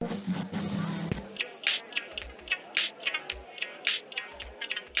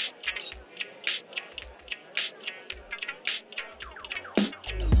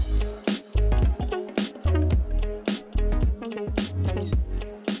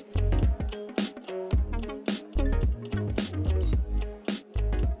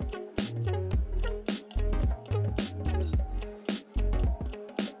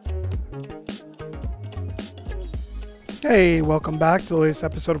Hey, welcome back to the latest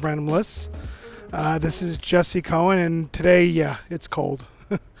episode of Random Lists. This is Jesse Cohen, and today, it's cold.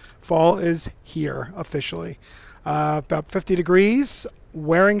 Fall is here officially. About 50 degrees,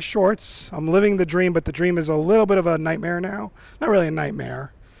 wearing shorts. I'm living the dream, but the dream is a little bit of a nightmare now. Not really a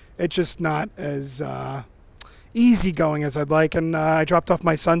nightmare. It's just not as easygoing as I'd like. And I dropped off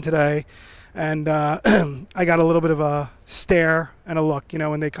my son today, and I got a little bit of a stare and a look,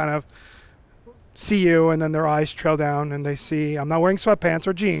 when they kind of see you and then their eyes trail down and they see I'm not wearing sweatpants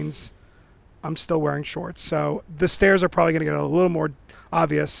or jeans. I'm still wearing shorts. So the stares are probably going to get a little more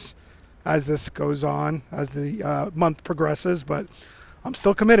obvious as this goes on, as the month progresses, but I'm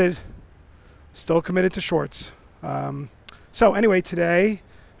still committed to shorts. So anyway, today,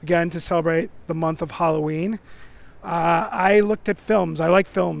 again, to celebrate the month of Halloween, I looked at films. I like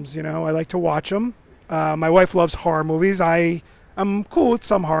films, I like to watch them. My wife loves horror movies. I'm cool with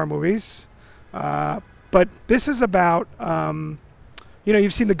some horror movies. But this is about,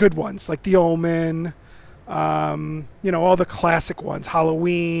 you've seen the good ones, like The Omen, all the classic ones,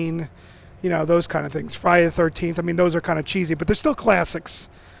 Halloween, those kind of things. Friday the 13th, those are kind of cheesy, but they're still classics.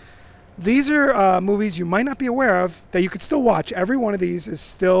 These are movies you might not be aware of that you could still watch. Every one of these is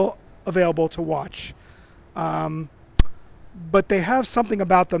still available to watch. But they have something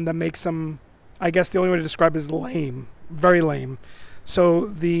about them that makes them, I guess the only way to describe it is lame, very lame. So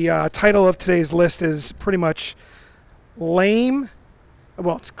the title of today's list is pretty much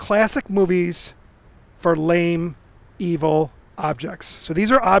it's classic movies for lame, evil objects. So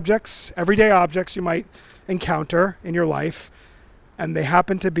these are objects, everyday objects you might encounter in your life, and they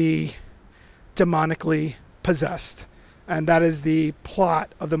happen to be demonically possessed. And that is the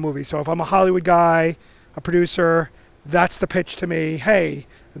plot of the movie. So if I'm a Hollywood guy, a producer, that's the pitch to me. Hey,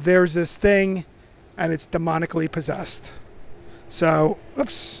 there's this thing, and it's demonically possessed. So,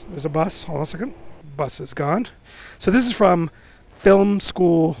 there's a bus. Hold on a second. Bus is gone. So this is from Film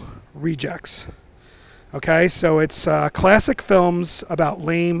School Rejects. Okay, so it's classic films about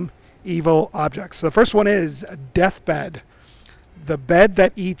lame, evil objects. So the first one is Deathbed, the bed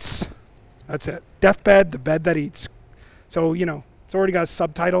that eats. That's it. Deathbed, the bed that eats. So, it's already got a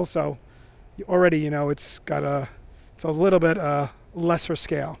subtitle, so already, it's a little bit lesser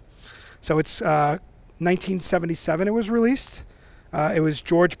scale. So it's 1977 it was released. It was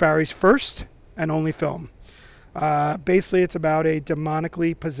George Barry's first and only film. Basically, it's about a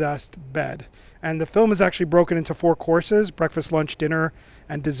demonically possessed bed. And the film is actually broken into 4 courses: breakfast, lunch, dinner,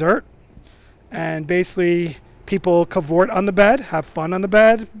 and dessert. And basically, people cavort on the bed, have fun on the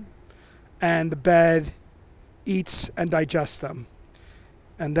bed, and the bed eats and digests them.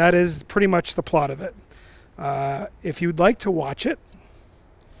 And that is pretty much the plot of it. If you'd like to watch it,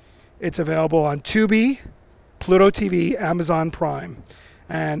 it's available on Tubi, Pluto TV, Amazon Prime.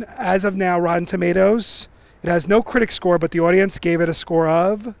 And as of now, Rotten Tomatoes, it has no critic score, but the audience gave it a score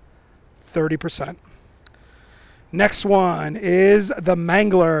of 30%. Next one is The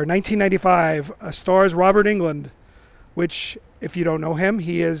Mangler, 1995, stars Robert Englund, which, if you don't know him,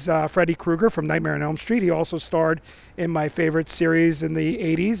 he is Freddy Krueger from Nightmare on Elm Street. He also starred in my favorite series in the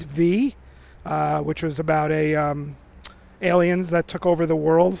 80s, V, which was about aliens that took over the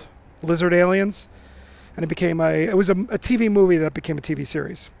world, lizard aliens. And it was a TV movie that became a TV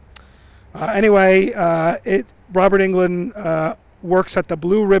series. Robert Englund works at the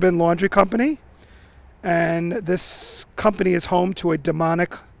Blue Ribbon Laundry Company, and this company is home to a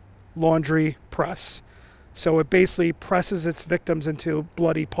demonic laundry press. So it basically presses its victims into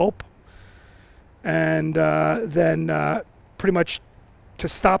bloody pulp, and then pretty much to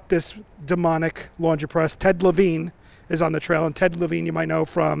stop this demonic laundry press, Ted Levine is on the trail, and Ted Levine you might know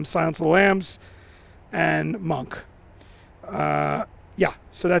from Silence of the Lambs and Monk.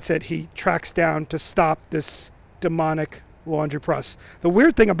 So that's it. He tracks down to stop this demonic laundry press. The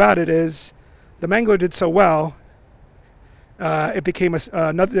weird thing about it is The Mangler did so well, it became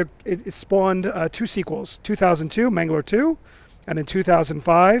it spawned 2 sequels, 2002, Mangler 2, and in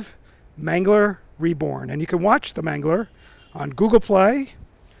 2005, Mangler Reborn. And you can watch The Mangler on Google Play,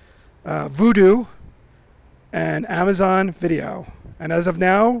 Vudu, and Amazon Video. And as of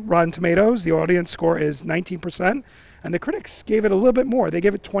now, Rotten Tomatoes, the audience score is 19%, and the critics gave it a little bit more. They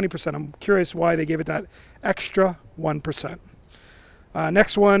gave it 20%. I'm curious why they gave it that extra 1%.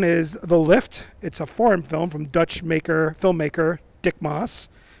 Next one is The Lift. It's a foreign film from Dutch filmmaker Dick Maas.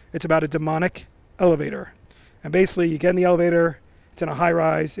 It's about a demonic elevator. And basically, you get in the elevator, it's in a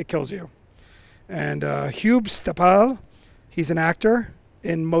high-rise, it kills you. And Hugh Stapel, he's an actor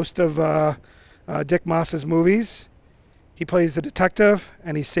in most of Dick Maas's movies. He plays the detective,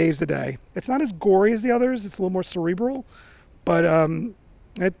 and he saves the day. It's not as gory as the others. It's a little more cerebral, but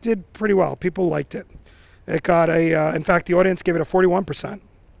it did pretty well. People liked it. It got in fact, the audience gave it a 41%,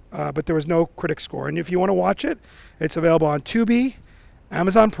 but there was no critic score. And if you want to watch it, it's available on Tubi,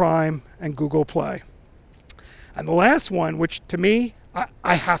 Amazon Prime, and Google Play. And the last one, which to me,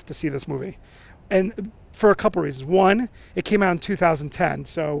 I have to see this movie. And for a couple reasons. One, it came out in 2010,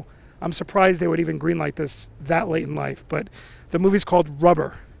 so I'm surprised they would even greenlight this that late in life. But the movie's called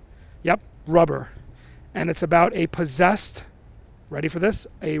Rubber. Yep, Rubber. And it's about a possessed, ready for this?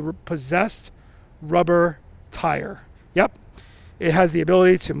 Possessed rubber tire. Yep. It has the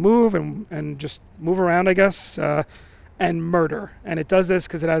ability to move and just move around, I guess, and murder. And it does this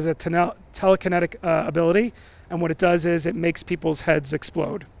because it has a telekinetic ability. And what it does is it makes people's heads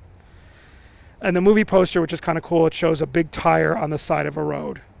explode. And the movie poster, which is kind of cool, it shows a big tire on the side of a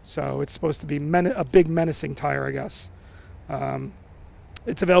road. So it's supposed to be a big menacing tire, I guess.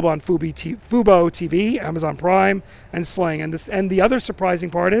 It's available on Fubo TV, Amazon Prime, and Sling. And the other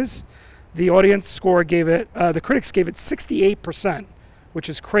surprising part is the audience score gave it, the critics gave it 68%, which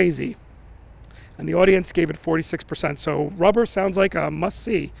is crazy. And the audience gave it 46%. So Rubber sounds like a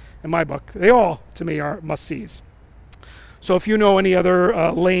must-see in my book. They all, to me, are must-sees. So if you know any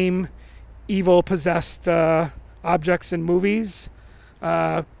other lame, evil, possessed objects in movies,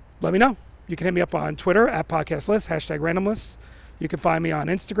 let me know. You can hit me up on Twitter at PodcastList, #RandomList. You can find me on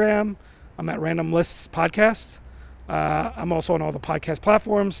Instagram. I'm at Random Lists Podcast. I'm also on all the podcast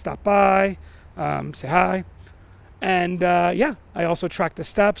platforms. Stop by, say hi. And I also track the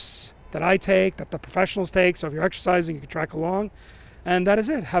steps that I take, that the professionals take. So if you're exercising, you can track along. And that is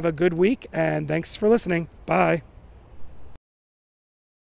it. Have a good week, and thanks for listening. Bye.